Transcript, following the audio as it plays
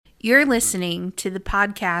You're listening to the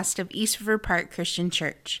podcast of East River Park Christian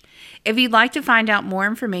Church. If you'd like to find out more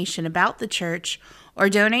information about the church or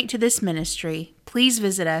donate to this ministry, please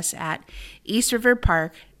visit us at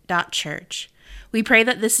eastriverpark.church. We pray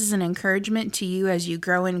that this is an encouragement to you as you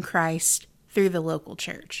grow in Christ through the local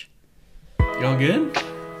church. Y'all good?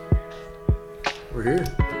 We're here.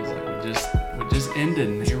 Feels like we just ended,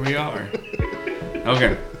 and here we are.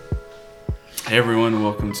 Okay. Hey everyone,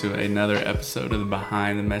 welcome to another episode of the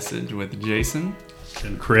Behind the Message with Jason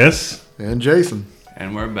and Chris And Jason.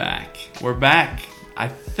 And we're back. We're back. I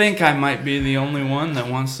think I might be the only one that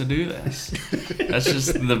wants to do this. That's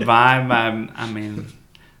just the vibe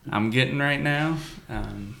I'm getting right now.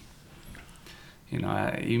 I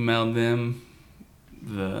emailed them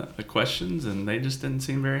the questions and they just didn't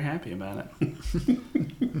seem very happy about it.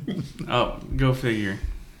 Oh, go figure.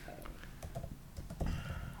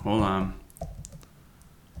 Hold on.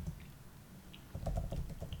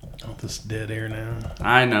 all this dead air now.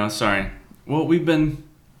 I know, sorry. Well,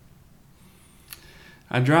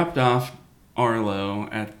 I dropped off Arlo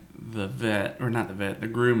at the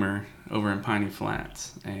groomer over in Piney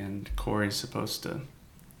Flats, and Corey's supposed to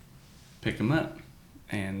pick him up,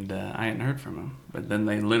 and I hadn't heard from him. But then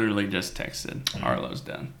they literally just texted, Arlo's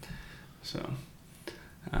done. So,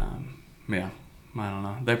 yeah, I don't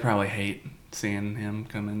know. They probably hate seeing him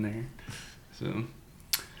come in there. So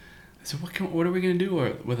I said, what are we going to do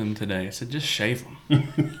with him today? I said, just shave him.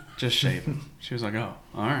 Just shave him. She was like, oh,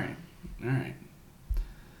 all right.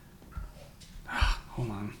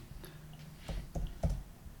 Hold on.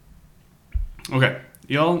 Okay.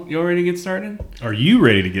 Y'all ready to get started? Are you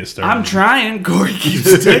ready to get started? I'm trying. Corey keeps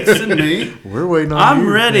texting me. We're waiting on I'm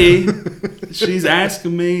you. ready. She's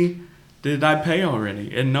asking me, did I pay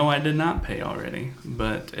already? And no, I did not pay already.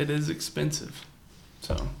 But it is expensive.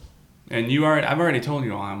 So, and I've already told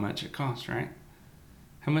you all how much it costs, right?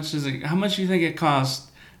 How much do you think it costs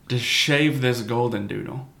to shave this golden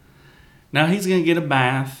doodle? Now he's going to get a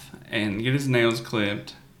bath and get his nails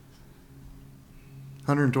clipped.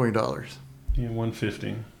 $120. Yeah,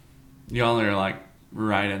 $150. Y'all are like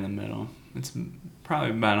right in the middle. It's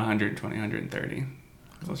probably about $120, $130.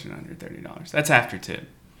 Closer to $130. That's after tip.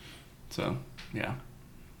 So, yeah.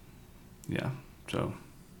 So,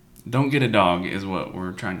 don't get a dog is what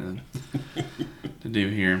we're trying to do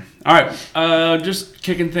here. All right. Just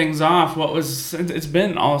kicking things off. It's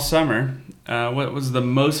been all summer. What was the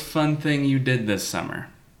most fun thing you did this summer?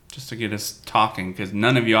 Just to get us talking, because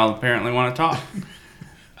none of y'all apparently want to talk.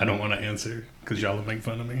 I don't want to answer because y'all will make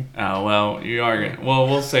fun of me. Oh, well, you are going to. Well,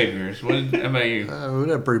 we'll save yours. How about you? We had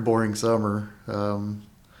a pretty boring summer.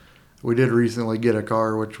 We did recently get a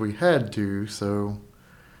car, which we had to, so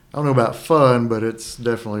I don't know about fun, but it's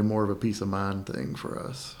definitely more of a peace of mind thing for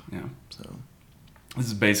us. Yeah. So This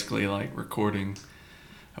is basically like recording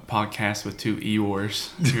a podcast with two Eeyores.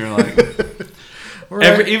 You're like...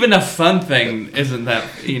 even a fun thing isn't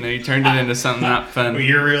that, you turned it into something not fun. Well,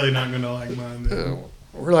 you're really not going to like mine, then.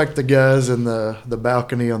 We're like the guys in the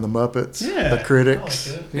balcony on the Muppets, the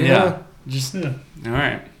critics. I like Yeah. All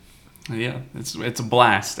right. Yeah, it's a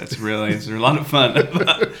blast. There's a lot of fun.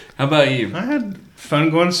 How about you? I had fun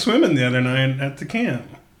going swimming the other night at the camp.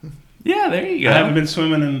 Yeah, there you go. I haven't been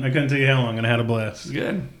swimming in, I couldn't tell you how long, and I had a blast.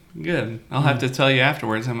 Good. I'll have to tell you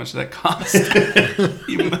afterwards how much that cost.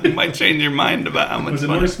 You might change your mind about how much. Was it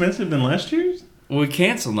more expensive than last year's? Well, we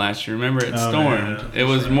canceled last year. Remember, it stormed. Yeah, it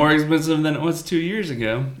was more expensive than it was 2 years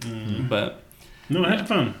ago. Mm-hmm. But no, I had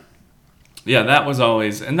fun. Yeah, that was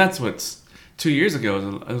always, and that's what's 2 years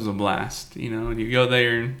ago. It was a blast. And you go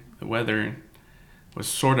there, the weather was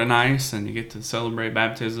sort of nice, and you get to celebrate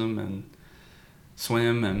baptism and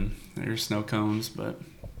swim, and there's snow cones. But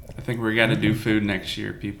I think we got to do food next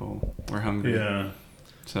year. People, we're hungry. Yeah.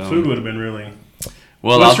 So food would have been really.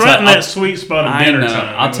 Well, it's right in that sweet spot of dinner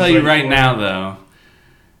time. I'll tell you right now, though,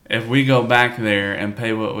 if we go back there and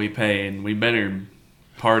pay what we paid, we better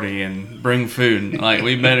party and bring food. Like,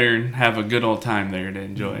 we better have a good old time there to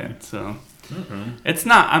enjoy it. So, It's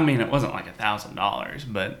not, it wasn't like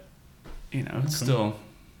 $1,000, but, it's still,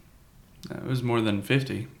 it was more than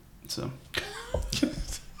 50. So,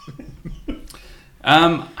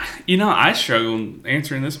 I struggled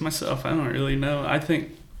answering this myself. I don't really know. I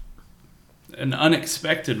think an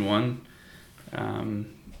unexpected one.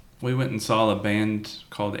 We went and saw a band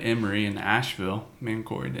called Emery in Asheville. Me and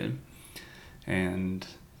Corey did. And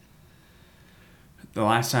the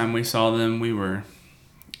last time we saw them, we were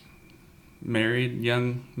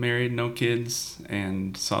young married, no kids,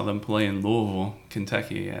 and saw them play in Louisville,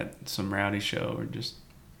 Kentucky at some rowdy show, or just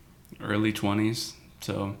early 20s.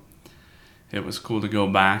 So it was cool to go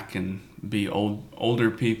back and be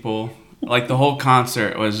older people Like the whole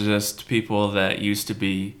concert was just people that used to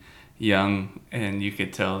be young, and you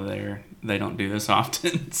could tell they don't do this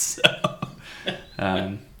often. So,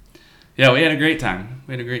 yeah, we had a great time.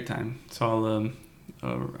 Saw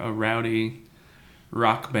a rowdy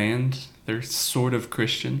rock band. They're sort of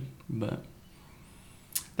Christian, but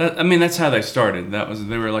that's how they started.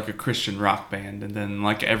 They were like a Christian rock band, and then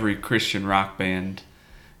like every Christian rock band,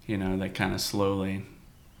 they kind of slowly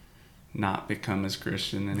not become as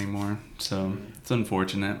Christian anymore. So it's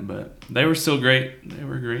unfortunate, but they were still great. They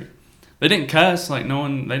were great. They didn't cuss, they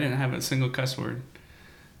didn't have a single cuss word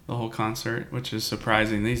the whole concert, which is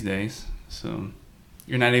surprising these days. So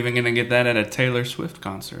you're not even going to get that at a Taylor Swift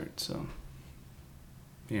concert. So,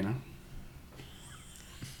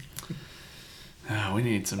 we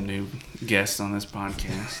need some new guests on this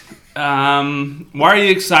podcast. Why are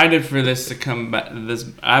you excited for this to come back?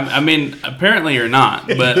 Apparently you're not,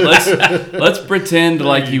 but let's pretend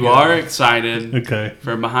like you are excited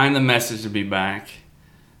for Behind the Message to be back.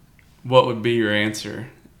 What would be your answer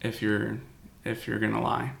if you're gonna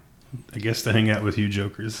lie? I guess to hang out with you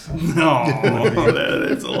jokers. No, that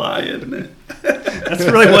is a lie, isn't it? That's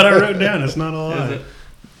really what I wrote down. It's not a lie. Is it?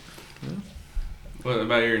 What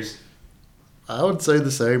about yours? I would say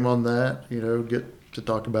the same on that. Get to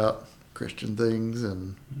talk about Christian things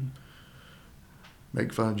and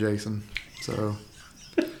make fun of Jason. So.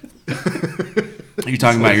 Are you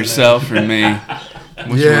talking about yourself or me?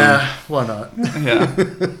 Yeah, why not? Yeah.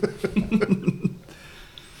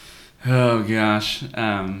 Oh gosh.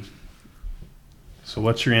 So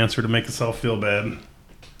what's your answer to make us all feel bad?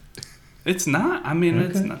 It's not.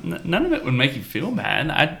 It's not, none of it would make you feel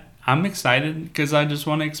bad. I'm excited because I just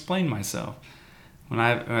want to explain myself. When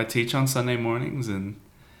I teach on Sunday mornings and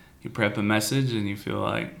you prep a message and you feel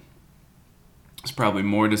like there's probably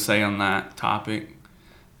more to say on that topic,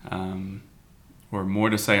 or more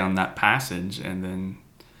to say on that passage, and then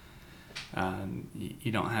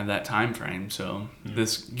you don't have that time frame. So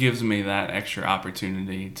this gives me that extra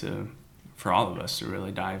opportunity for all of us to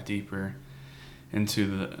really dive deeper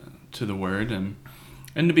into the Word, and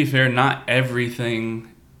to be fair, not everything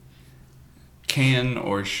can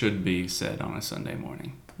or should be said on a Sunday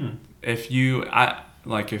morning. If you're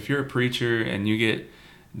a preacher and you get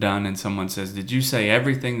done and someone says, "Did you say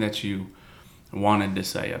everything that you wanted to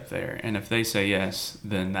say up there?" And if they say yes,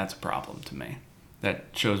 then that's a problem to me. That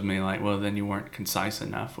shows me then you weren't concise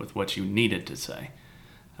enough with what you needed to say.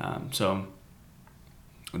 So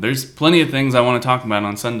there's plenty of things I want to talk about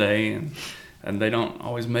on Sunday, and they don't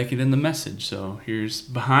always make it in the message. So here's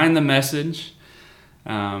Behind the Message.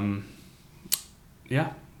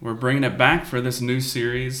 We're bringing it back for this new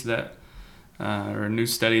series or a new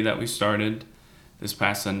study that we started this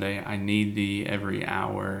past Sunday. I Need Thee Every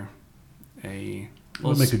Hour.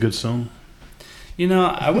 That'll make a good song.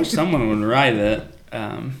 I wish someone would write it.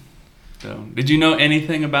 So, did you know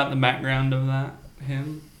anything about the background of that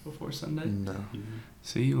hymn before Sunday? No.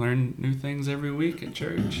 See, you learn new things every week at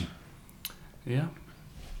church. Yeah.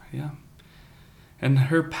 And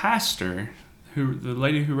her pastor, the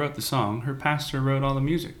lady who wrote the song, her pastor wrote all the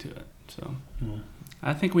music to it. So,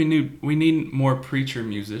 I think we need more preacher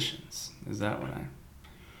musicians. Is that what I...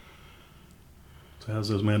 So how's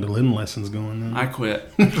those mandolin lessons going then? I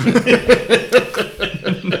quit.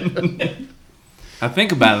 I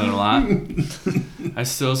think about it a lot. I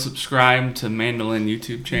still subscribe to mandolin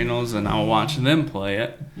YouTube channels, and I'll watch them play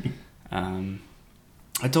it.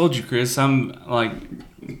 I told you, Chris, I'm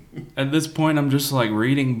at this point, I'm just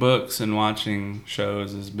reading books and watching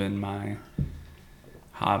shows has been my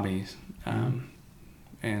hobby.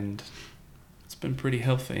 And it's been pretty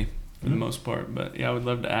healthy for the most part. But yeah, I would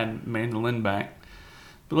love to add mandolin back.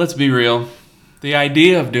 But let's be real. The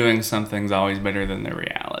idea of doing something's always better than the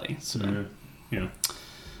reality. So, yeah.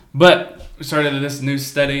 But we started this new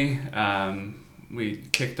study. We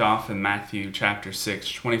kicked off in Matthew chapter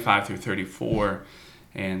 6, 25 through 34.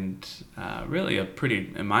 And really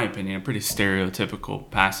in my opinion, a pretty stereotypical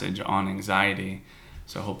passage on anxiety.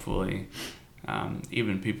 So hopefully,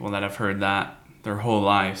 even people that have heard that their whole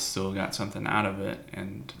life still got something out of it,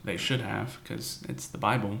 and they should have, because it's the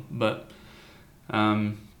Bible. But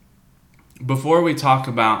before we talk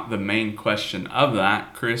about the main question of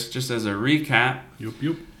that, Chris, just as a recap,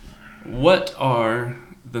 what are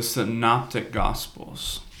the Synoptic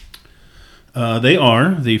Gospels? They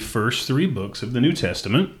are the first three books of the New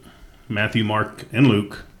Testament, Matthew, Mark, and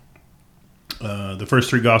Luke. The first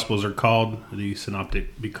three Gospels are called the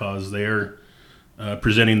Synoptic because they're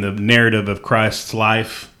presenting the narrative of Christ's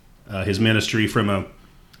life, his ministry from a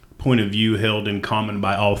point of view held in common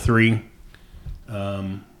by all three,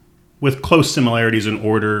 with close similarities in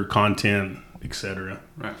order, content, etc.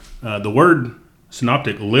 Right. The word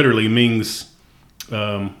synoptic literally means,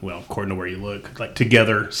 well, according to where you look, like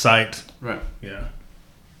together, sight. Right. Yeah.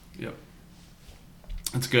 Yep.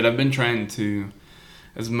 That's good. I've been trying to,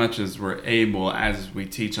 as much as we're able, as we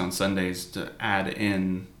teach on Sundays, to add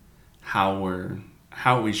in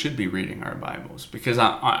how we should be reading our Bibles. Because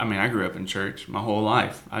I mean, I grew up in church my whole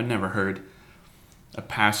life. I'd never heard a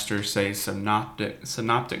pastor say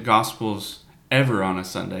synoptic gospels ever on a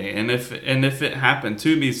Sunday. And if it happened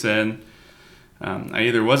to be said, I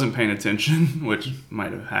either wasn't paying attention, which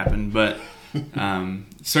might have happened, but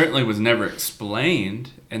certainly was never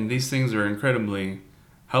explained. And these things are incredibly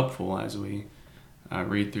helpful as we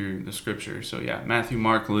read through the Scripture. So yeah, Matthew,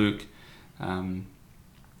 Mark, Luke.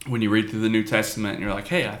 When you read through the New Testament, and you're like,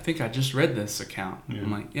 hey, I think I just read this account. Yeah.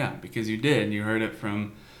 I'm like, yeah, because you did. You heard it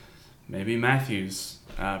from maybe Matthew's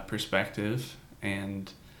perspective,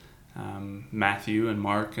 and Matthew and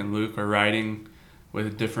Mark and Luke are writing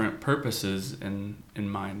with different purposes in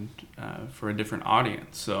mind for a different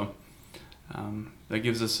audience. So that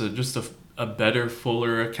gives us just a better,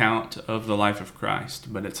 fuller account of the life of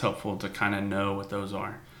Christ, but it's helpful to kind of know what those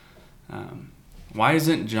are. Why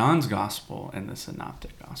isn't John's gospel in the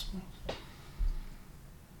synoptic gospels?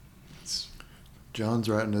 John's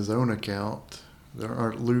writing his own account. There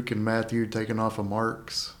aren't Luke and Matthew taken off of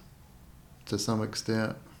Mark's to some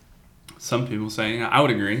extent. Some people say, I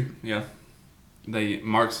would agree, yeah. They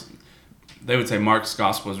would say Mark's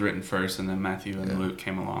gospel was written first, and then Matthew and Luke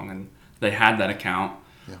came along, and they had that account,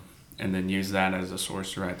 and then used that as a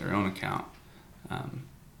source to write their own account.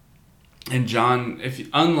 And John,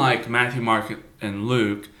 unlike Matthew, Mark, and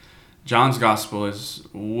Luke, John's gospel is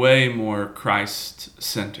way more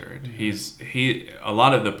Christ-centered. A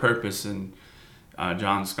lot of the purpose in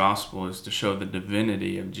John's gospel is to show the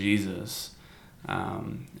divinity of Jesus,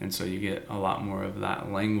 and so you get a lot more of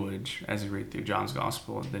that language as you read through John's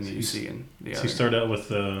gospel than you see in the other. So you start out with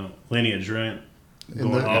the lineage, right? In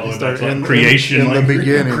Going all the way start back to like in creation, the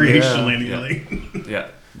beginning, creation yeah. lineage. Yeah.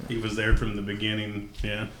 He was there from the beginning.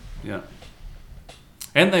 Yeah. Yeah.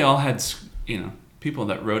 And they all had, people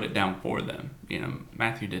that wrote it down for them.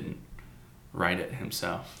 Matthew didn't write it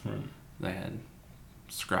himself. Right. They had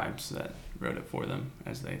scribes that wrote it for them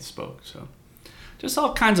as they spoke. So just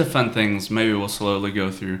all kinds of fun things maybe we'll slowly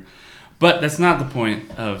go through. But that's not the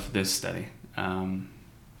point of this study.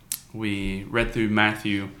 We read through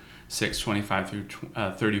Matthew 6:25 through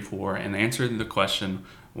 34 and answered the question,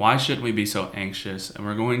 why shouldn't we be so anxious? And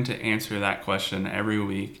we're going to answer that question every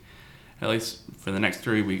week, at least for the next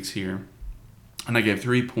 3 weeks here. And I gave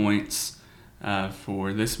 3 points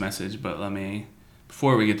for this message, but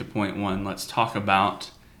before we get to point 1, let's talk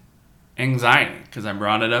about anxiety, because I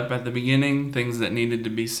brought it up at the beginning, things that needed to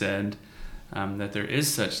be said, that there is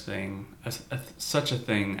such a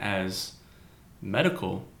thing as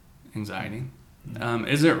medical anxiety.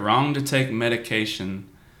 Is it wrong to take medication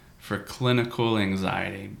for clinical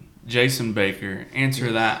anxiety? Jason Baker,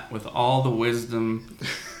 answer that with all the wisdom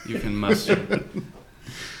you can muster.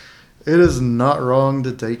 It is not wrong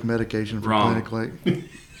to take medication for Wrong. clinical.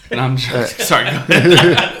 And I'm sorry. Go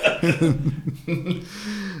ahead.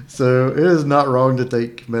 So it is not wrong to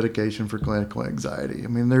take medication for clinical anxiety. I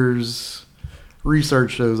mean, there's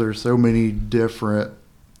research shows there's so many different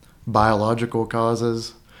biological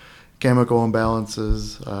causes, chemical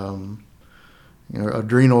imbalances.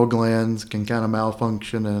 Adrenal glands can kind of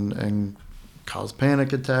malfunction and cause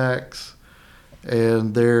panic attacks.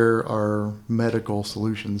 And there are medical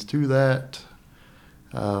solutions to that.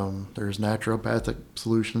 There's naturopathic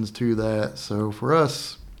solutions to that. So for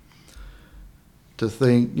us to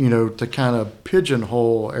think, to kind of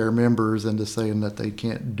pigeonhole our members into saying that they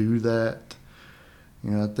can't do that,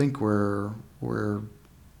 I think we're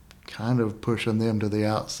kind of pushing them to the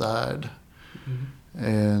outside. Mm-hmm.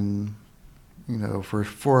 And,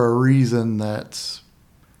 for a reason that's,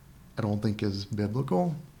 I don't think is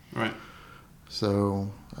biblical. Right. So,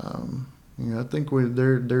 I think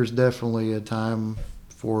there's definitely a time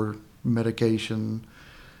for medication,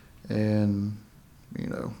 and,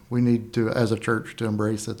 we need to, as a church, to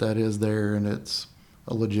embrace that is there and it's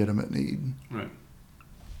a legitimate need. Right.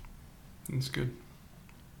 That's good.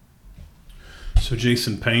 So,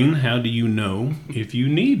 Jason Payne, how do you know if you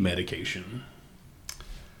need medication?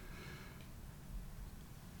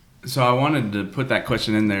 So I wanted to put that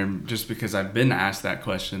question in there just because I've been asked that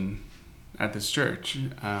question at this church,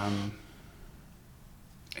 and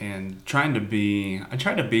I try to be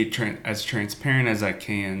as transparent as I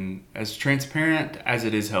can, as transparent as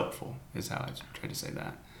it is helpful, is how I try to say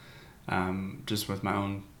that, just with my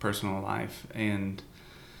own personal life. And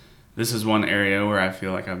this is one area where I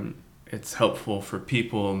feel like it's helpful for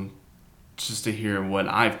people just to hear what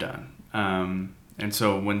I've done. And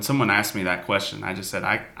so when someone asked me that question, I just said,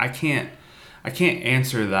 I can't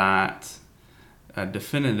answer that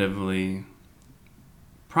definitively,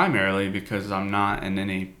 primarily because I'm not in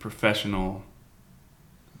any professional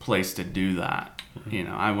place to do that.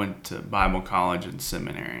 Mm-hmm. I went to Bible college and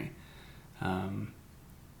seminary.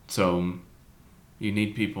 So you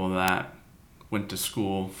need people that went to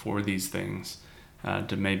school for these things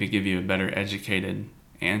to maybe give you a better educated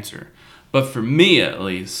answer. But for me, at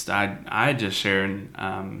least, I just shared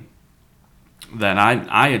that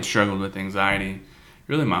I had struggled with anxiety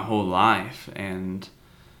really my whole life, and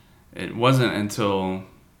it wasn't until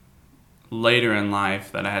later in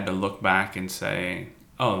life that I had to look back and say,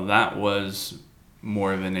 oh, that was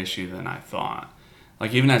more of an issue than I thought.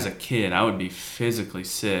 Like, even as a kid, I would be physically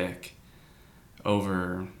sick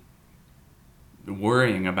over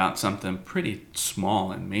worrying about something pretty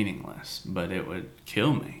small and meaningless, but it would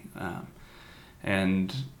kill me.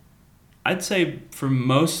 And I'd say for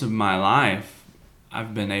most of my life,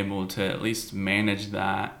 I've been able to at least manage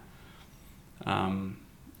that.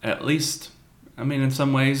 At least, I mean, in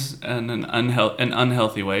some ways, in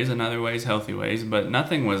unhealthy ways, in other ways, healthy ways, but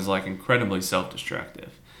nothing was like incredibly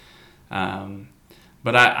self-destructive.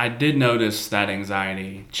 But I did notice that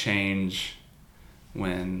anxiety change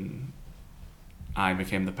when I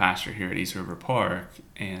became the pastor here at East River Park,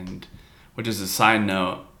 and which is a side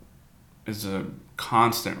note, is a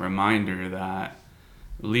constant reminder that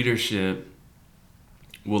leadership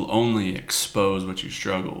will only expose what you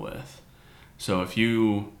struggle with. So if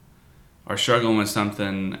you are struggling with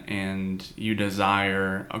something and you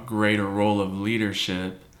desire a greater role of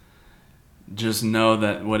leadership, just know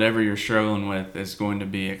that whatever you're struggling with is going to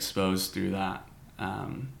be exposed through that.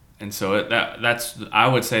 And so that's I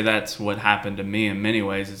would say that's what happened to me in many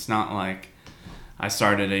ways. It's not like I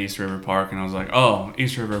started at East River Park and I was like, oh,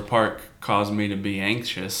 East River Park caused me to be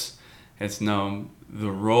anxious. It's no,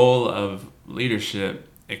 the role of leadership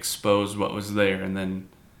exposed what was there, and then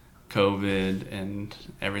COVID and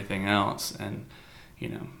everything else, and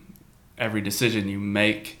every decision you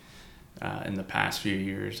make in the past few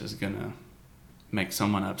years is gonna make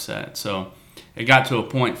someone upset. So it got to a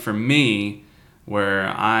point for me where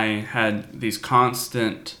I had these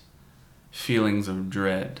constant feelings of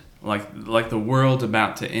dread, like the world's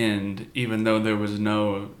about to end, even though there was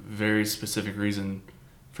no very specific reason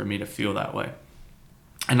for me to feel that way.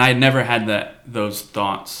 And I had never had those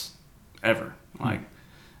thoughts ever. Like,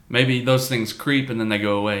 maybe those things creep and then they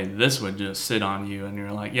go away. This would just sit on you, and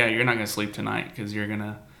you're like, yeah, you're not going to sleep tonight because you're going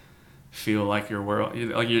to feel like your world,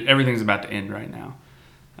 everything's about to end right now.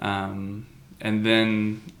 And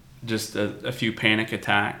then just a few panic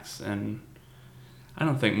attacks, and I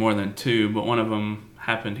don't think more than 2, but one of them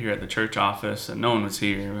happened here at the church office, and no one was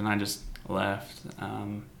here, and I just left.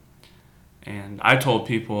 And I told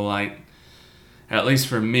people, like, at least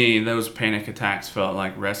for me, those panic attacks felt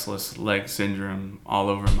like restless leg syndrome all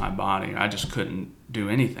over my body. I just couldn't do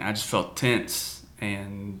anything. I just felt tense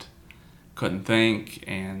and couldn't think,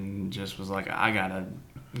 and just was like, I gotta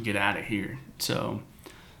get out of here. So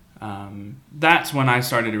that's when I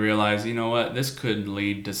started to realize, you know what, this could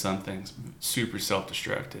lead to something super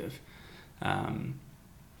self-destructive. And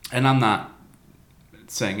I'm not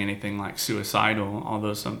saying anything like suicidal,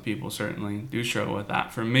 although some people certainly do struggle with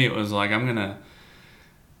that. For me, it was like, I'm gonna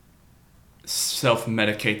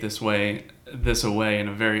self-medicate this away in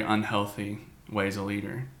a very unhealthy way as a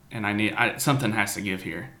leader, and something has to give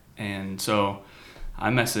here. And so I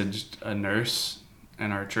messaged a nurse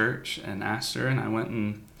in our church and asked her, and I went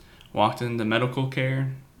and walked into medical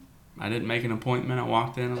care. I didn't make an appointment. I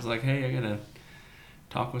walked in. I was like, hey, I gotta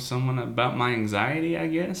talk with someone about my anxiety, I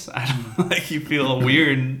guess. I don't like, you feel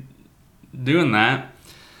weird doing that.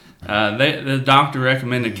 The doctor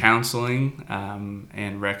recommended counseling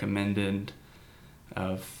and recommended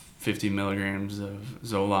 50 milligrams of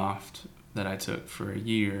Zoloft that I took for a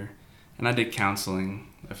year. And I did counseling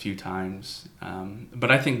a few times.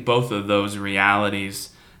 But I think both of those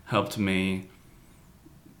realities helped me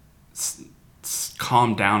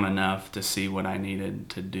calm down enough to see what I needed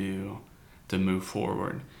to do to move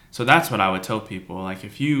forward. So that's what I would tell people. Like,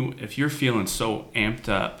 if you're feeling so amped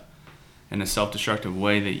up in a self-destructive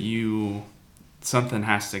way that something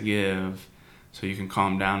has to give so you can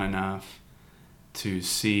calm down enough to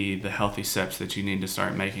see the healthy steps that you need to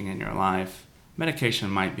start making in your life, medication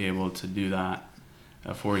might be able to do that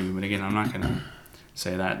for you. But again, I'm not going to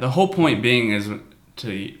say that. The whole point being is,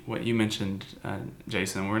 to what you mentioned,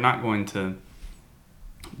 Jason, we're not going to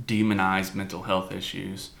demonize mental health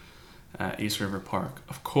issues at East River Park.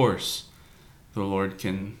 Of course, the Lord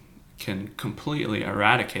can can completely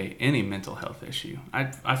eradicate any mental health issue.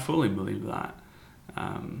 I fully believe that.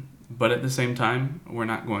 But at the same time, we're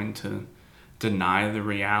not going to deny the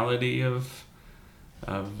reality of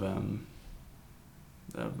I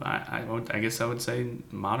guess I would say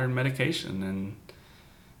modern medication. And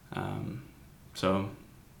so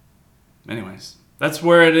anyways, that's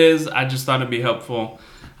where it is. I just thought it'd be helpful.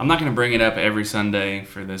 I'm not going to bring it up every Sunday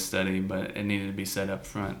for this study, but it needed to be said up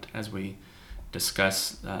front as we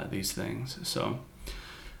discuss these things.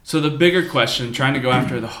 So the bigger question, trying to go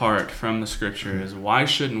after the heart from the scripture, is why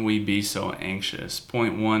shouldn't we be so anxious?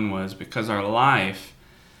 Point one was because our life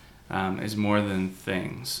is more than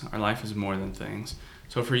things. Our life is more than things.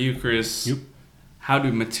 So for you, Chris, Yep. How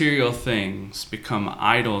do material things become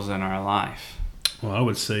idols in our life? Well, I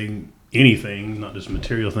would say anything, not just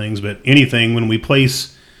material things, but anything, when we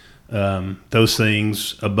place those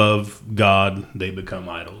things above God, they become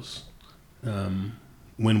idols.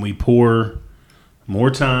 When we pour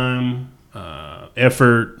more time,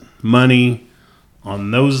 effort, money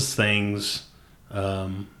on those things,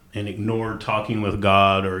 and ignore talking with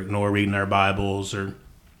God or ignore reading our Bibles,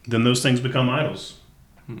 then those things become idols.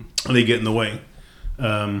 They get in the way.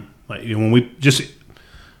 When we just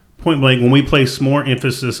point blank, when we place more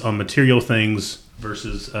emphasis on material things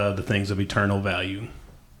versus the things of eternal value,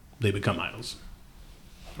 they become idols.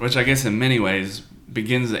 Which I guess in many ways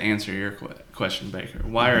begins to answer your question, Baker.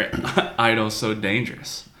 Why are idols so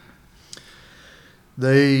dangerous?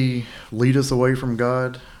 They lead us away from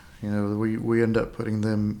God. We end up putting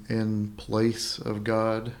them in place of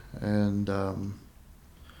God. And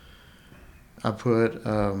I put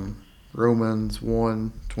Romans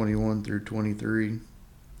 1:21 through 23. It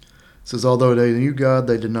says, although they knew God,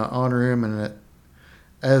 they did not honor him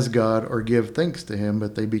as God or give thanks to him,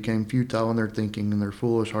 but they became futile in their thinking, and their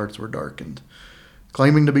foolish hearts were darkened.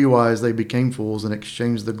 Claiming to be wise, they became fools and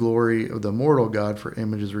exchanged the glory of the mortal God for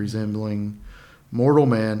images resembling mortal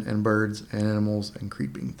man and birds and animals and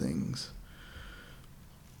creeping things.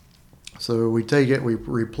 So we take it, we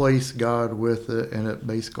replace God with it, and it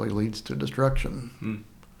basically leads to destruction.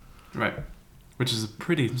 Right. Which is a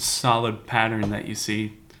pretty solid pattern that you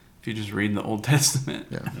see if you just read the Old Testament.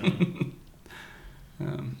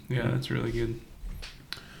 Yeah. That's really good.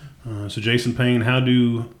 So Jason Payne, how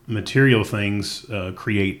do material things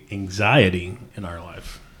create anxiety in our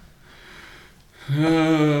life?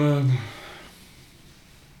 I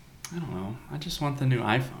don't know. I just want the new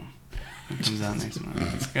iPhone that comes out next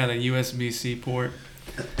month. It's got a USB-C port.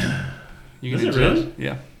 You Is it really?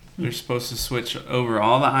 Yeah. They're supposed to switch over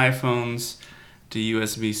all the iPhones to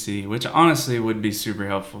USB-C, which honestly would be super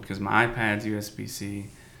helpful because my iPad's USB-C,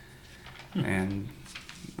 and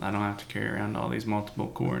I don't have to carry around all these multiple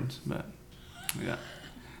cords. But yeah.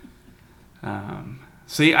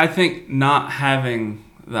 See, I think not having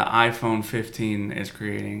the iPhone 15 is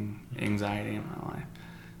creating anxiety in my life.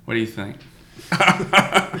 What do you think?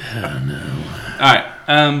 I don't know. All right.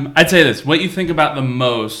 I'd say this. What you think about the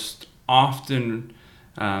most often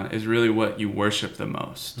is really what you worship the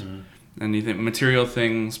most. Mm-hmm. And you think material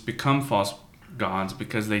things become false gods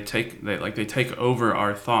because they take over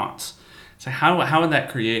our thoughts. So how would that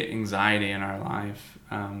create anxiety in our life?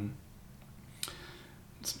 It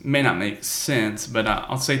may not make sense, but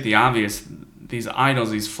I'll say the obvious. These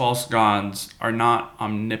idols, these false gods, are not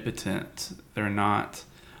omnipotent. They're not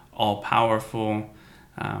all-powerful.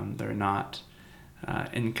 They're not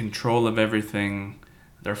in control of everything.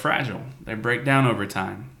 They're fragile. They break down over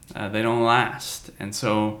time. They don't last. And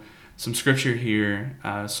so some scripture here,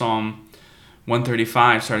 Psalm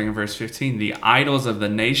 135, starting in verse 15. The idols of the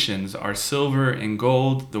nations are silver and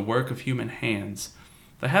gold, the work of human hands.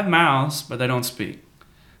 They have mouths, but they don't speak.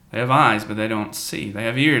 They have eyes, but they don't see. They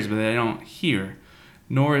have ears, but they don't hear.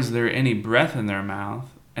 Nor is there any breath in their mouth.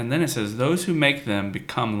 And then it says, those who make them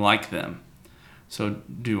become like them. So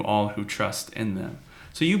do all who trust in them.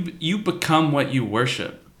 So you become what you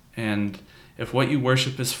worship. And if what you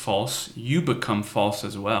worship is false, you become false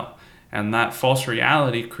as well. And that false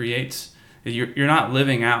reality creates, you're not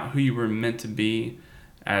living out who you were meant to be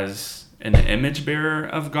as an image bearer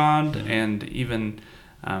of God. And even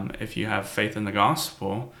if you have faith in the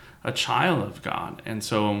gospel, a child of God. And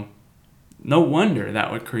so no wonder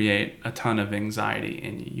that would create a ton of anxiety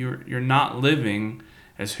in you. You're not living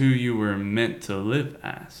as who you were meant to live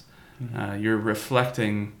as. Mm-hmm. You're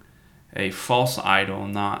reflecting a false idol,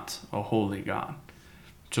 not a holy God.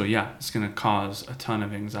 So yeah, it's going to cause a ton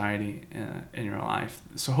of anxiety in your life.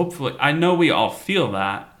 So hopefully, I know we all feel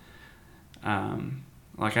that.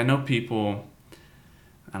 I know people,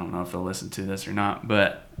 I don't know if they'll listen to this or not,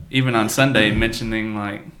 but even on Sunday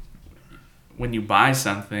mentioning when you buy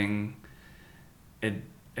something,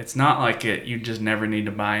 it's not like you just never need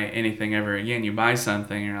to buy anything ever again. You buy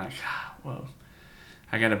something and you're like, well,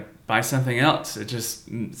 I got to buy something else. It's just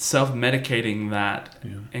self-medicating that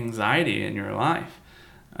anxiety in your life.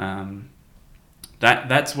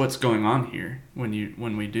 That's what's going on here.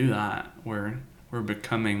 When we do that, we're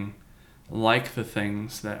becoming like the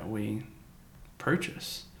things that we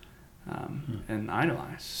purchase and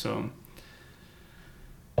idolize. So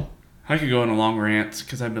I could go on a long rant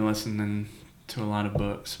because I've been listening to a lot of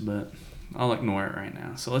books, but I'll ignore it right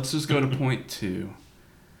now. So let's just go to point 2.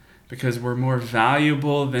 Because we're more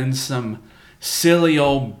valuable than some silly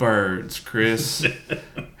old birds, Chris.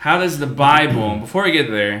 How does the Bible, before we get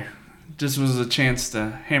there, this was a chance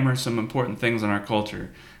to hammer some important things on our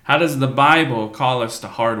culture. How does the Bible call us to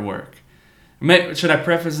hard work? Should I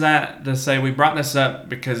preface that to say we brought this up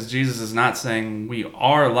because Jesus is not saying we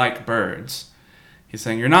are like birds. He's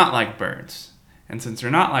saying you're not like birds. And since you're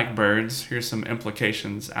not like birds, here's some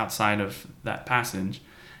implications outside of that passage.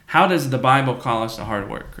 How does the Bible call us to hard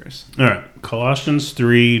work, Chris? All right. Colossians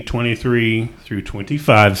 3:23 through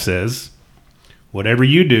 25 says, "Whatever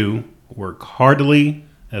you do, work heartily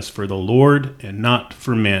as for the Lord and not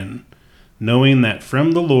for men, knowing that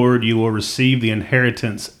from the Lord you will receive the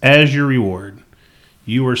inheritance as your reward.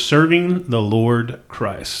 You are serving the Lord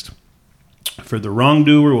Christ. For the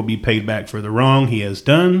wrongdoer will be paid back for the wrong he has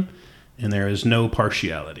done, and there is no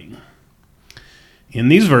partiality." In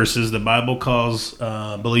these verses, the Bible calls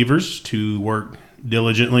believers to work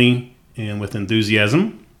diligently and with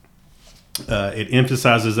enthusiasm. It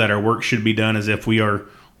emphasizes that our work should be done as if we are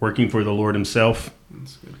working for the Lord himself,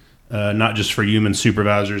 not just for human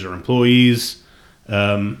supervisors or employees.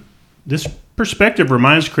 This perspective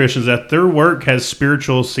reminds Christians that their work has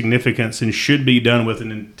spiritual significance and should be done with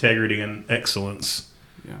an integrity and excellence.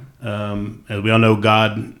 As we all know,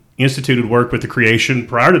 God instituted work with the creation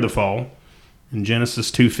prior to the fall. And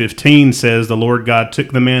Genesis 2:15 says, "The Lord God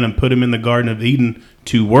took the man and put him in the Garden of Eden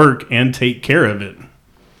to work and take care of it."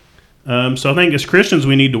 So I think as Christians,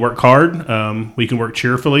 we need to work hard. We can work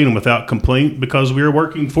cheerfully and without complaint because we are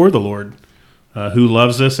working for the Lord, who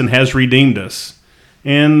loves us and has redeemed us.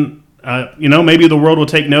 And, maybe the world will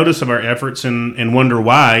take notice of our efforts and wonder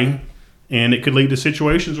why, and it could lead to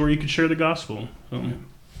situations where you could share the gospel.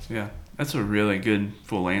 Yeah, that's a really good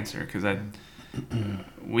full answer because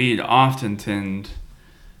we often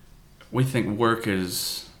we think work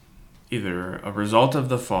is either a result of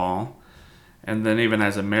the fall, and then even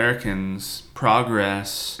as Americans,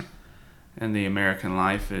 progress in the American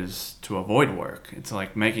life is to avoid work. It's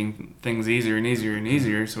like making things easier and easier and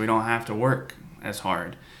easier so we don't have to work as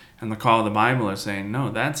hard. And the call of the Bible is saying,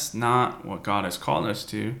 no, that's not what God has called us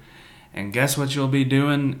to. And guess what you'll be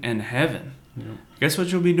doing in heaven? Yep. Guess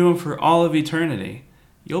what you'll be doing for all of eternity?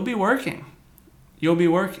 You'll be working. You'll be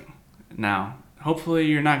working. Now, hopefully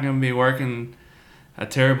you're not going to be working a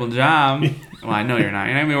terrible job. Well, I know you're not.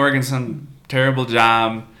 You're not going to be working some terrible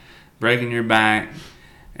job, breaking your back,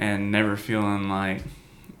 and never feeling like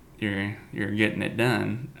you're getting it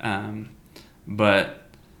done. But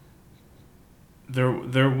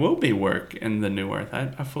there will be work in the new earth.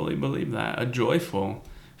 I fully believe that. A joyful,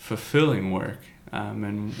 fulfilling work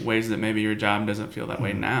in ways that maybe your job doesn't feel that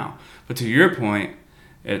way now. But to your point,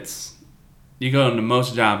 you go into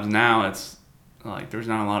most jobs now, it's like there's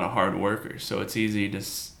not a lot of hard workers. So it's easy to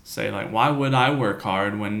say, like, why would I work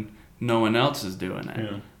hard when no one else is doing it?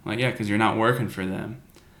 Yeah. Like, yeah, because you're not working for them.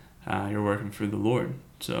 You're working for the Lord.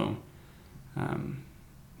 So,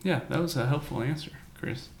 that was a helpful answer,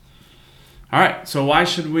 Chris. All right, so why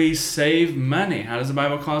should we save money? How does the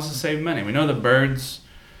Bible call us to save money? We know the birds,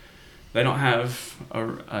 they don't have a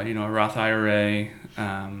Roth IRA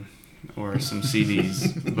or some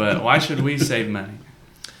CDs, but why should we save money?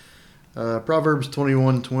 Proverbs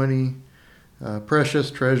 21:20,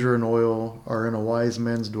 precious treasure and oil are in a wise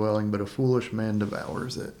man's dwelling, but a foolish man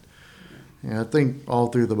devours it. And I think all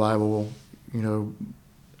through the Bible,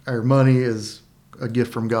 our money is a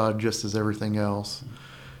gift from God just as everything else.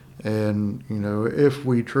 And, if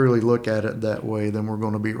we truly look at it that way, then we're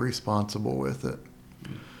going to be responsible with it.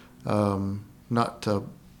 Not to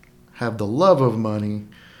have the love of money,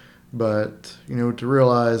 but, to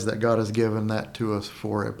realize that God has given that to us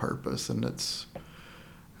for a purpose. And it's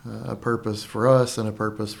a purpose for us and a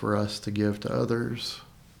purpose for us to give to others.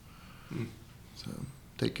 So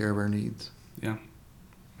take care of our needs. Yeah,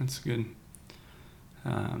 that's good.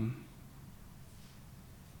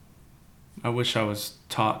 I wish I was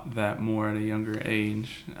taught that more at a younger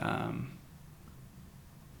age.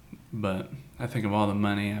 But I think of all the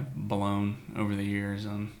money I've blown over the years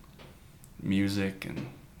on music and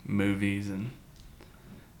movies and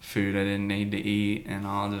food I didn't need to eat and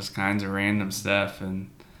all just kinds of random stuff. And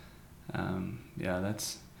Yeah,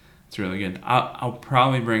 it's really good. I'll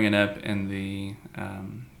probably bring it up in the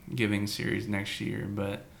giving series next year,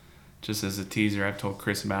 but just as a teaser, I've told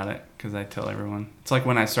Chris about it because I tell everyone. It's like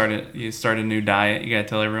when you start a new diet, you gotta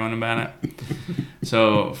tell everyone about it.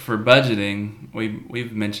 So for budgeting,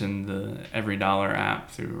 we've mentioned the Every Dollar app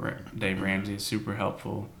through Dave Ramsey. Is super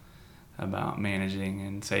helpful about managing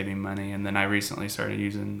and saving money. And then I recently started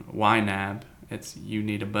using YNAB. It's You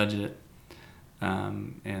Need a Budget,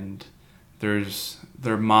 and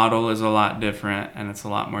their model is a lot different and it's a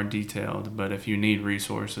lot more detailed. But if you need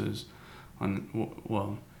resources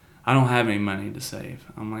I don't have any money to save.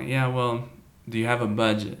 I'm like, yeah, well, do you have a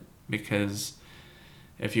budget? Because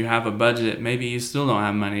if you have a budget, maybe you still don't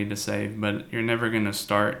have money to save, but you're never going to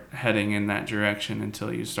start heading in that direction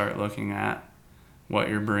until you start looking at what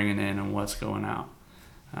you're bringing in and what's going out.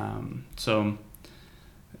 So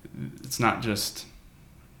it's not just,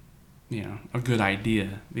 a good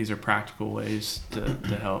idea. These are practical ways to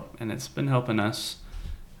help, and it's been helping us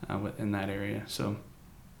in that area. So,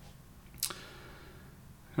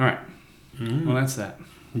 all right. Mm-hmm. Well, that's that.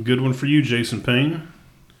 Good one for you, Jason Payne.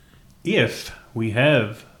 If we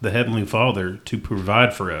have the Heavenly Father to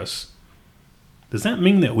provide for us, does that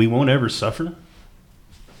mean that we won't ever suffer?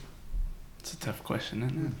 It's a tough question,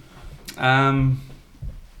 isn't it? I'm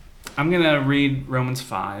going to read Romans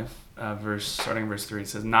 5, starting verse 3. It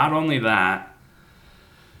says, "Not only that,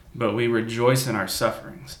 but we rejoice in our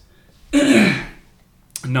sufferings,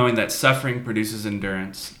 knowing that suffering produces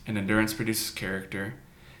endurance, and endurance produces character.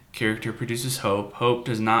 Character produces hope. Hope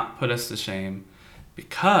does not put us to shame,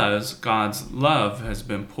 because God's love has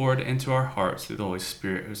been poured into our hearts through the Holy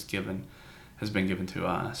Spirit has been given to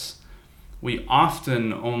us. We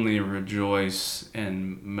often only rejoice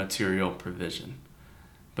in material provision,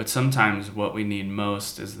 but sometimes what we need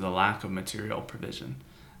most is the lack of material provision.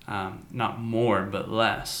 Not more, but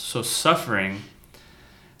less. So suffering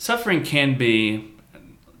can be,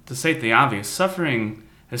 to state the obvious, suffering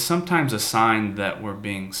is sometimes a sign that we're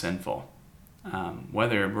being sinful.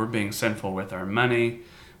 Whether we're being sinful with our money,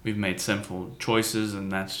 we've made sinful choices, and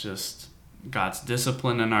that's just God's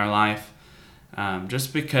discipline in our life.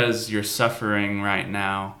 Just because you're suffering right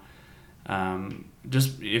now,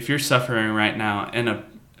 if you're suffering right now in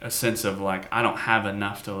a sense of like, I don't have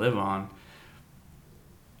enough to live on,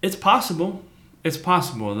 it's possible. It's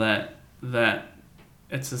possible that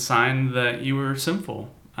it's a sign that you were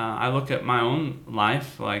sinful. I look at my own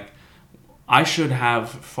life, like I should have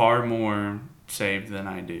far more saved than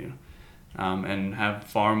I do, and have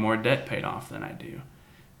far more debt paid off than I do.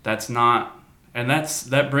 That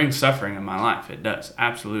brings suffering in my life. It does,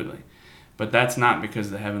 absolutely. But that's not because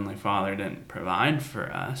the Heavenly Father didn't provide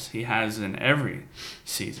for us. He has in every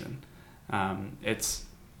season. It's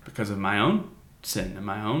because of my own sin and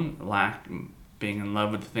my own lack, being in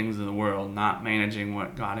love with the things of the world, not managing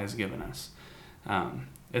what God has given us.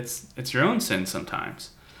 It's your own sin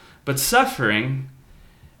sometimes. But suffering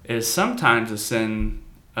is sometimes a sin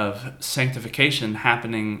of sanctification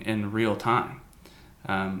happening in real time.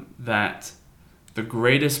 That the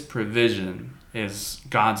greatest provision is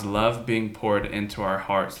God's love being poured into our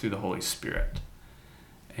hearts through the Holy Spirit.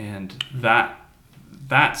 And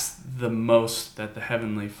that's the most that the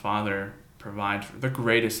Heavenly Father provides for, the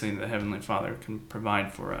greatest thing the Heavenly Father can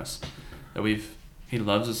provide for us. He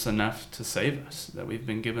loves us enough to save us, that we've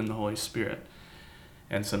been given the Holy Spirit.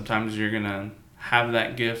 And sometimes you're going to have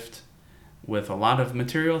that gift with a lot of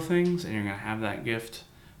material things, and you're going to have that gift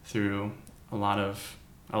through a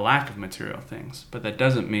lack of material things. But that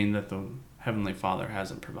doesn't mean that the Heavenly Father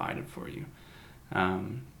hasn't provided for you.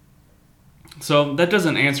 So that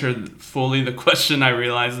doesn't answer fully the question. I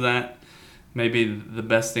realize that. Maybe the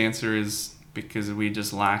best answer is because we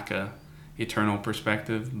just lack a eternal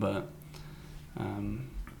perspective, but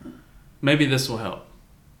maybe this will help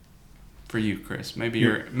for you, Chris. Maybe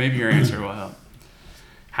your answer will help.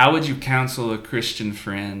 How would you counsel a Christian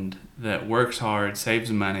friend that works hard,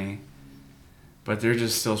 saves money, but they're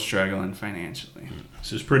just still struggling financially?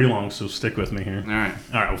 This is pretty long, so stick with me here. All right.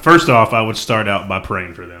 Well, first off, I would start out by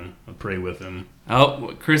praying for them. I'd pray with them.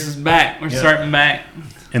 Oh, Chris is back. We're starting back.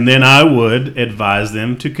 And then I would advise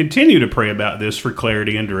them to continue to pray about this for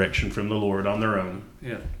clarity and direction from the Lord on their own.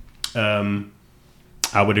 Yeah.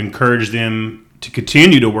 I would encourage them to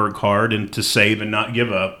continue to work hard and to save and not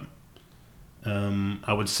give up.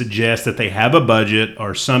 I would suggest that they have a budget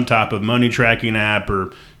or some type of money tracking app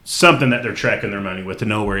or something that they're tracking their money with to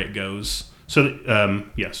know where it goes. So they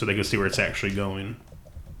can see where it's actually going.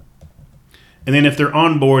 And then if they're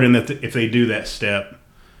on board and if they do that step,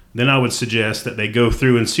 then I would suggest that they go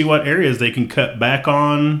through and see what areas they can cut back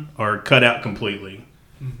on or cut out completely.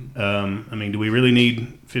 I mean, do we really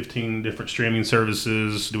need 15 different streaming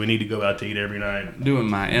services? Do we need to go out to eat every night? Doing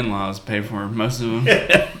my in-laws pay for most of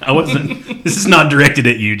them. I wasn't. This is not directed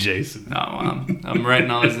at you, Jason. No, I'm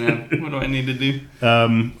writing all this down. What do I need to do?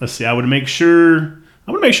 Let's see. I would make sure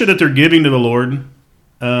that they're giving to the Lord.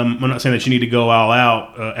 I'm not saying that you need to go all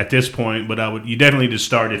out at this point, but you definitely need to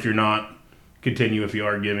start if you're not. Continue if you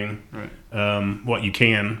are giving what you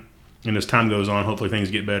can, and as time goes on, hopefully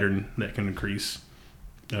things get better and that can increase.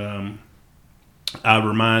 I would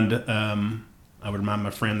remind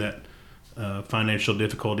my friend that financial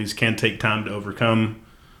difficulties can take time to overcome.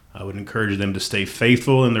 I would encourage them to stay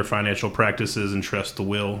faithful in their financial practices and trust the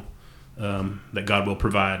will that God will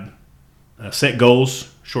provide. Set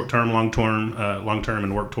goals, short-term, long-term,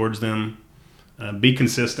 and work towards them. Be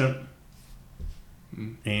consistent.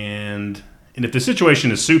 And if the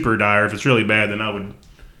situation is super dire, if it's really bad, then I would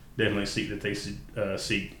definitely seek that they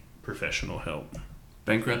seek professional help.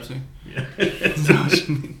 Bankruptcy? Yeah. Is that what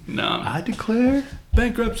you mean? No. I declare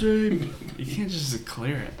Bankruptcy. You can't just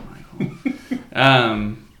declare it,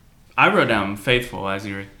 Michael. I wrote down faithful as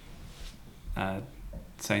you were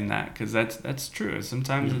saying that, because that's true.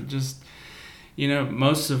 Sometimes it just,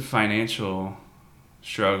 most of financial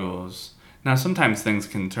struggles. Now, sometimes things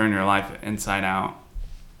can turn your life inside out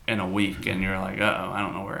in a week, and you're like, I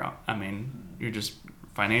don't know where. You're just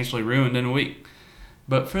financially ruined in a week.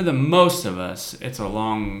 But for the most of us, it's a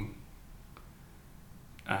long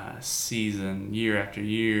season, year after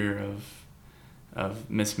year of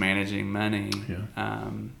mismanaging money,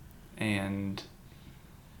 and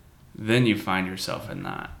then you find yourself in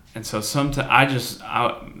that. And so sometimes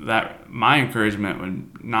my encouragement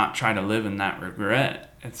would not try to live in that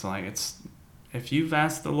regret. It's like if you've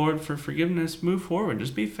asked the Lord for forgiveness, move forward.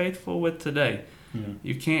 Just be faithful with today. Yeah.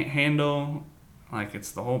 You can't handle.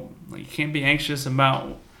 You can't be anxious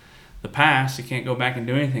about the past. You can't go back and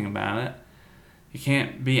do anything about it. You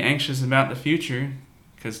can't be anxious about the future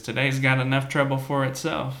because today's got enough trouble for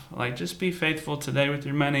itself. Just be faithful today with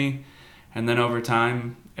your money, and then over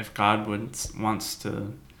time, if God wants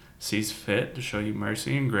to sees fit to show you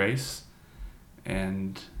mercy and grace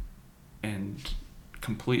and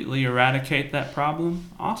completely eradicate that problem,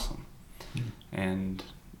 awesome. Mm. And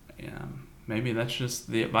maybe that's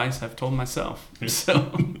just the advice I've told myself.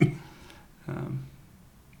 So, all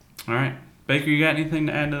right. Baker, you got anything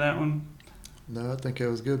to add to that one? No, I think it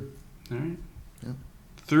was good. All right. Yep.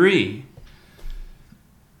 3.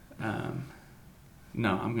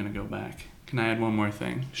 No, I'm going to go back. Can I add one more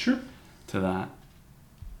thing? Sure. To that?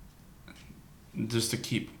 Just to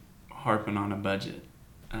keep harping on a budget.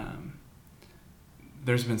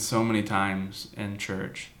 There's been so many times in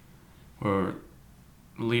church where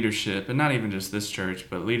leadership, and not even just this church,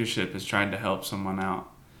 but leadership has tried to help someone out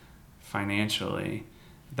financially,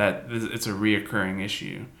 that it's a reoccurring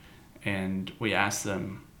issue. And we ask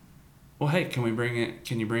them, well, hey, can you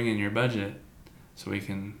bring in your budget so we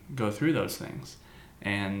can go through those things?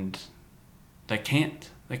 And they can't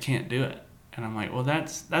do it. And I'm like, well,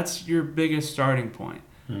 that's your biggest starting point.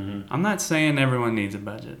 Mm-hmm. I'm not saying everyone needs a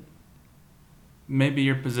budget. Maybe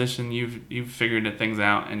your position, you've figured things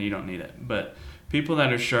out and you don't need it. But people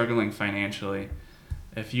that are struggling financially,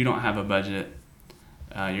 if you don't have a budget,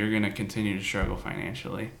 you're going to continue to struggle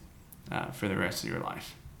financially for the rest of your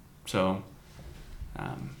life. So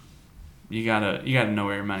you gotta know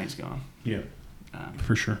where your money's going. Yeah,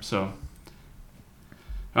 for sure. So,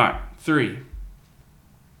 all right, 3.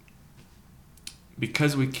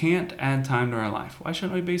 Because we can't add time to our life. Why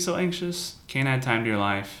shouldn't we be so anxious? Can't add time to your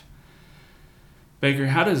life. Baker,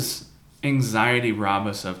 how does anxiety rob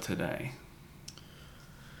us of today?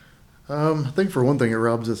 I think for one thing, it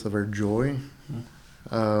robs us of our joy.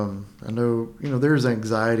 I know, there's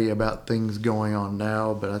anxiety about things going on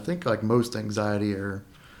now, but I think like most anxiety are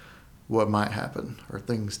what might happen or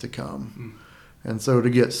things to come. And so to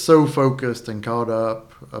get so focused and caught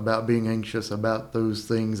up about being anxious about those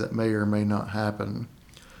things that may or may not happen,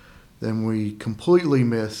 then we completely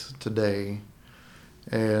miss today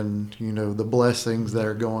and, the blessings that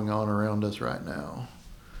are going on around us right now.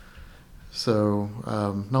 So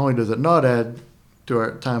not only does it not add to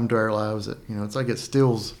our time to our lives, it's like it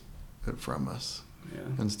steals it from us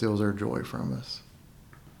and steals our joy from us.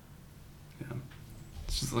 Yeah.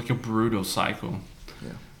 It's just like a brutal cycle.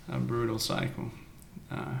 Yeah. A brutal cycle.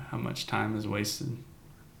 How much time is wasted?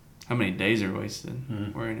 How many days are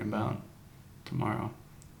wasted worrying about tomorrow?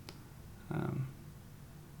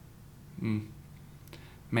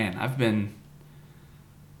 Man, how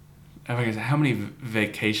many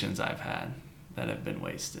vacations I've had that have been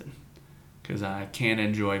wasted because I can't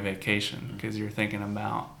enjoy vacation because you're thinking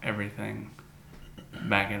about everything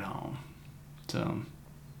back at home. So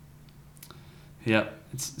Yep,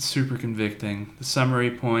 it's super convicting. The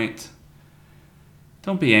summary point: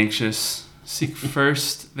 don't be anxious. Seek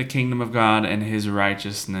first the kingdom of God and His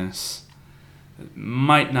righteousness. It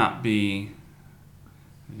might not be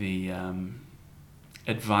the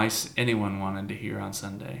advice anyone wanted to hear on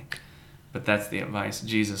Sunday, but that's the advice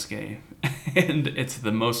Jesus gave, and it's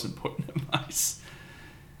the most important advice.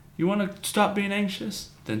 You want to stop being anxious?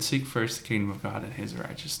 Then seek first the kingdom of God and His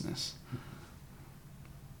righteousness.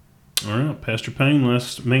 All right, Pastor Payne,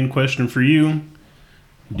 last main question for you.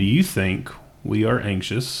 Do you think we are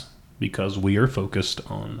anxious because we are focused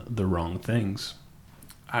on the wrong things?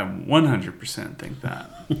 I 100% think that.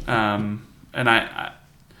 And I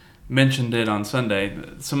mentioned it on Sunday,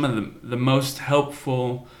 some of the most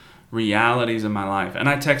helpful realities of my life. And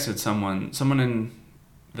I texted someone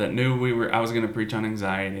that knew I was going to preach on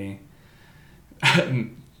anxiety.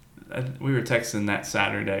 We were texting that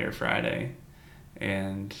Saturday or Friday,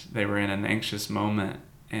 and they were in an anxious moment.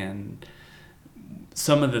 And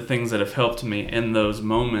some of the things that have helped me in those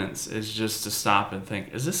moments is just to stop and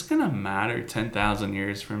think, is this going to matter 10,000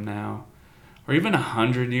 years from now? Or even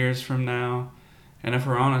 100 years from now? And if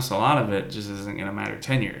we're honest, a lot of it just isn't going to matter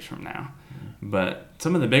 10 years from now. But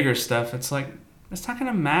some of the bigger stuff, it's like, it's not going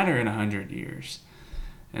to matter in 100 years.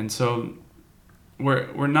 And so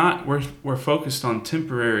we're focused on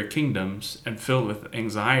temporary kingdoms and filled with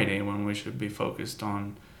anxiety when we should be focused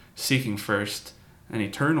on seeking first an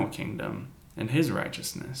eternal kingdom and His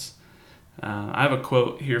righteousness. I have a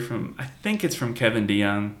quote here I think it's from Kevin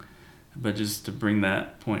DeYoung, but just to bring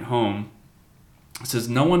that point home, it says,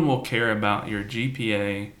 no one will care about your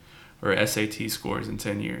GPA or SAT scores in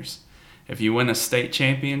 10 years. If you win a state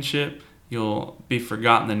championship, you'll be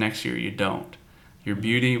forgotten the next year you don't. Your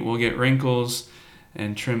beauty will get wrinkles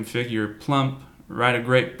and trim figure plump. Write a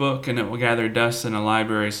great book and it will gather dust in a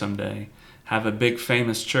library someday. Have a big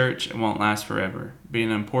famous church, it won't last forever. Be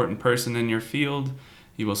an important person in your field,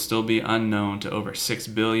 you will still be unknown to over 6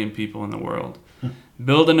 billion people in the world.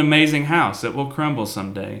 Build an amazing house, it will crumble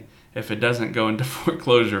someday if it doesn't go into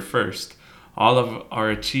foreclosure first. All of our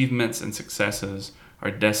achievements and successes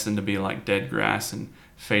are destined to be like dead grass and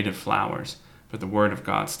faded flowers, but the Word of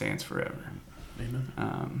God stands forever.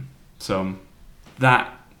 Amen. So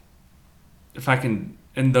that, if I can,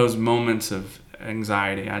 in those moments of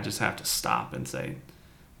anxiety, I just have to stop and say,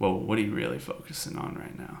 well, what are you really focusing on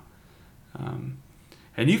right now?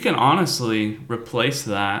 And you can honestly replace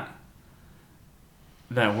that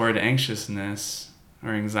word anxiousness or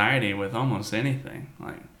anxiety with almost anything.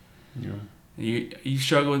 Like, Yeah. you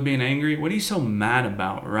struggle with being angry. What are you so mad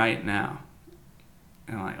about right now?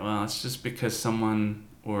 And like, well, it's just because someone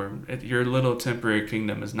or your little temporary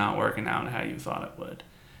kingdom is not working out how you thought it would.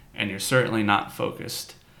 And you're certainly not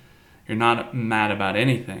focused. You're not mad about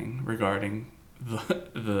anything regarding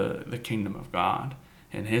the kingdom of God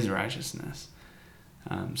and His righteousness.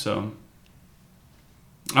 So,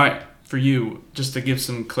 all right, for you, just to give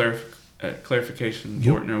some clarification,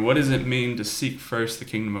 Yep. Fortner, what does it mean to seek first the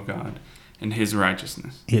kingdom of God and His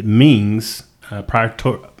righteousness? It means I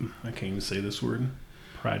can't even say this word.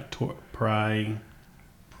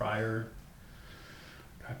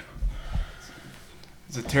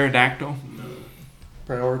 Is it pterodactyl?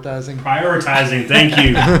 Prioritizing. Thank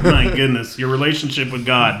you. My goodness, your relationship with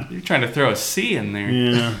God. You're trying to throw a C in there.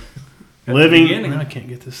 Yeah. At the Living. beginning. I can't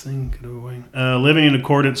get this thing. Get away. Living in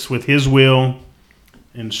accordance with His will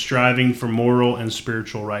and striving for moral and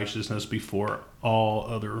spiritual righteousness before all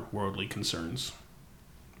other worldly concerns.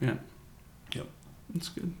 Yeah. Yep. That's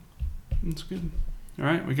good. That's good. All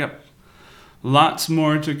right, we got lots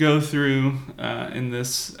more to go through in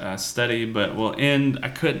this study, but we'll end.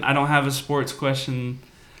 I don't have a sports question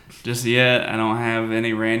just yet. I don't have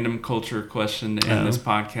any random culture question to end this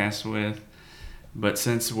podcast with. But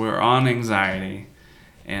since we're on anxiety,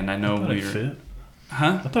 and I know it fit.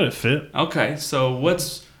 Huh? I thought it fit. Okay, so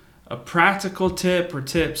what's a practical tip or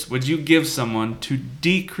tips would you give someone to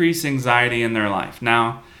decrease anxiety in their life?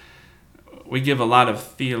 Now, we give a lot of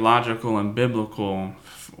theological and biblical,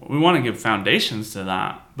 we want to give foundations to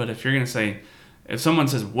that. But if you're going to say, if someone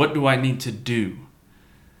says, what do I need to do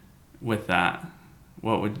with that?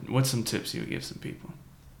 What's some tips you would give some people?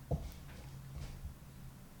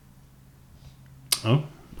 Oh,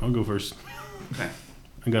 I'll go first. Okay.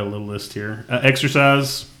 I got a little list here.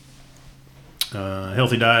 Exercise,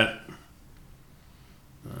 healthy diet,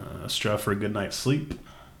 strive for a good night's sleep.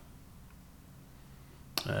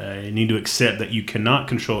 You need to accept that you cannot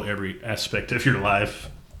control every aspect of your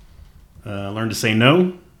life. Learn to say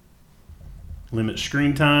no, limit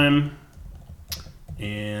screen time,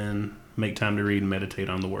 and make time to read and meditate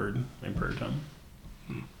on the Word in prayer time.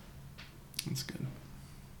 That's good.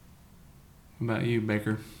 What about you,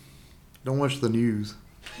 Baker? Don't watch the news.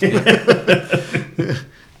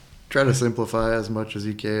 Try to simplify as much as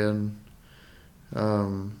you can.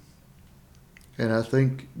 And I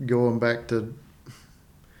think going back to,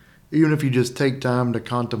 even if you just take time to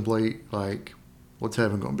contemplate, like, what's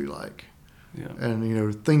heaven going to be like? Yeah.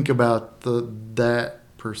 And, think about that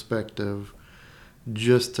perspective,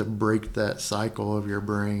 just to break that cycle of your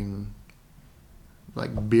brain,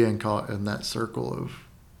 like being caught in that circle of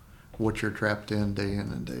what you're trapped in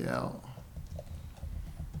and day out.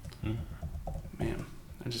 Man,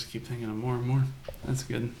 I just keep thinking of more and more. That's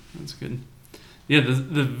good. Yeah,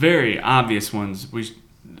 the very obvious ones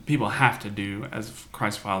people have to do as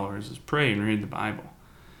Christ followers is pray and read the Bible.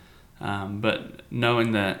 But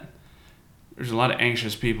knowing that there's a lot of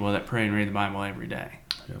anxious people that pray and read the Bible every day.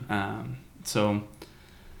 Yeah.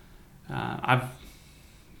 I've,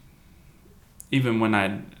 even when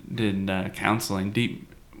I did counseling,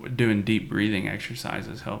 doing deep breathing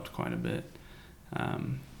exercises helped quite a bit.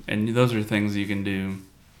 And those are things you can do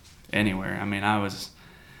anywhere. I mean, I was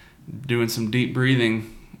doing some deep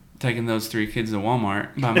breathing, taking those 3 kids to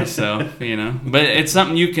Walmart by myself, But it's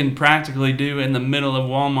something you can practically do in the middle of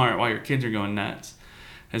Walmart while your kids are going nuts.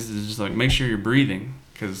 It's just like, make sure you're breathing,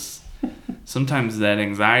 because sometimes that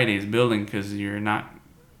anxiety is building because you're not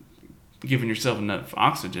giving yourself enough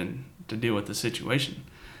oxygen to deal with the situation.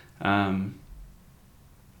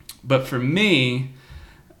 But for me,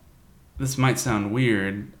 this might sound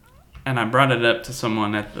weird, and I brought it up to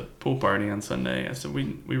someone at the pool party on Sunday. I said,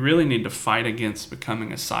 we really need to fight against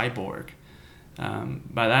becoming a cyborg.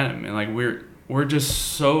 By that I mean, like, we're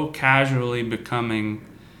just so casually becoming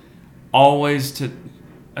always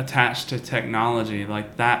attached to technology.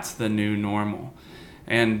 Like, that's the new normal.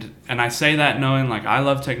 And I say that knowing, like, I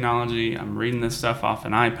love technology. I'm reading this stuff off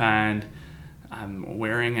an iPad. I'm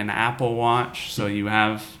wearing an Apple Watch, so you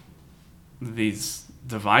have these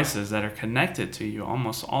devices that are connected to you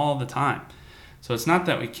almost all the time. So it's not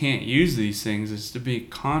that we can't use these things, it's to be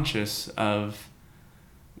conscious of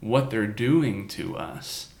what they're doing to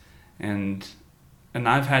us. And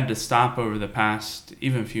I've had to stop over the past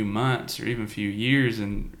even few months or even few years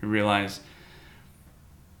and realize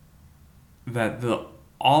that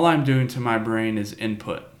all I'm doing to my brain is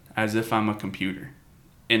input, as if I'm a computer.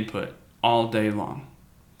 Input all day long.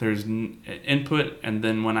 There's input, and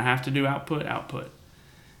then when I have to do output.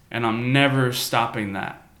 And I'm never stopping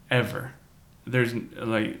that, ever. There's,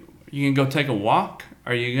 like, you can go take a walk.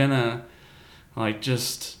 Are you gonna, like,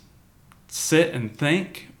 just sit and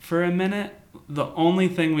think for a minute? The only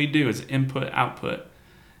thing we do is input, output.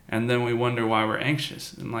 And then we wonder why we're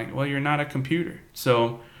anxious. And, like, well, you're not a computer.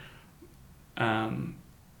 So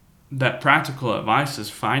that practical advice is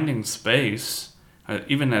finding space,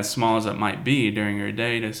 even as small as it might be, during your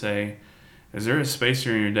day to say, is there a space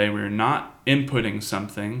during your day where you're not inputting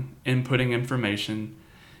something, inputting information,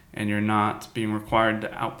 and you're not being required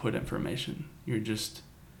to output information? You're just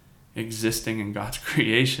existing in God's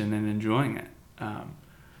creation and enjoying it.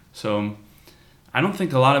 So I don't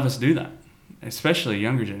think a lot of us do that, especially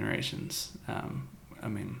younger generations. I'm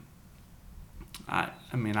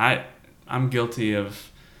guilty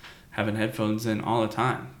of having headphones in all the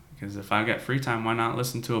time, because if I got free time, why not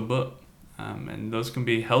listen to a book? And those can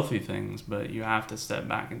be healthy things, but you have to step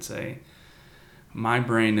back and say, my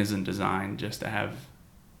brain isn't designed just to have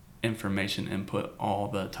information input all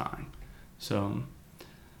the time. So,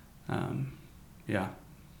 yeah.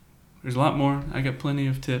 There's a lot more. I got plenty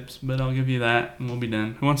of tips, but I'll give you that, and we'll be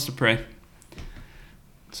done. Who wants to pray?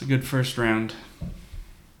 It's a good first round.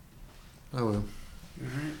 I will. All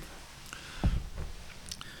right.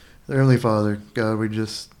 Heavenly Father, God, we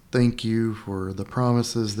just thank you for the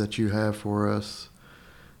promises that you have for us,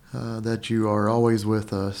 that you are always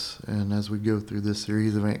with us. And as we go through this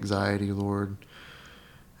series of anxiety, Lord,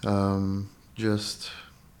 just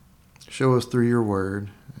show us through your word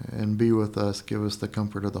and be with us. Give us the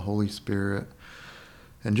comfort of the Holy Spirit,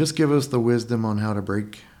 and just give us the wisdom on how to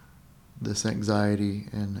break this anxiety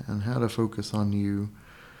and how to focus on you,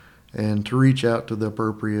 and to reach out to the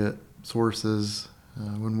appropriate sources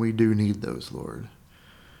when we do need those, Lord.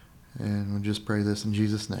 And we just pray this in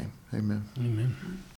Jesus' name. Amen. Amen.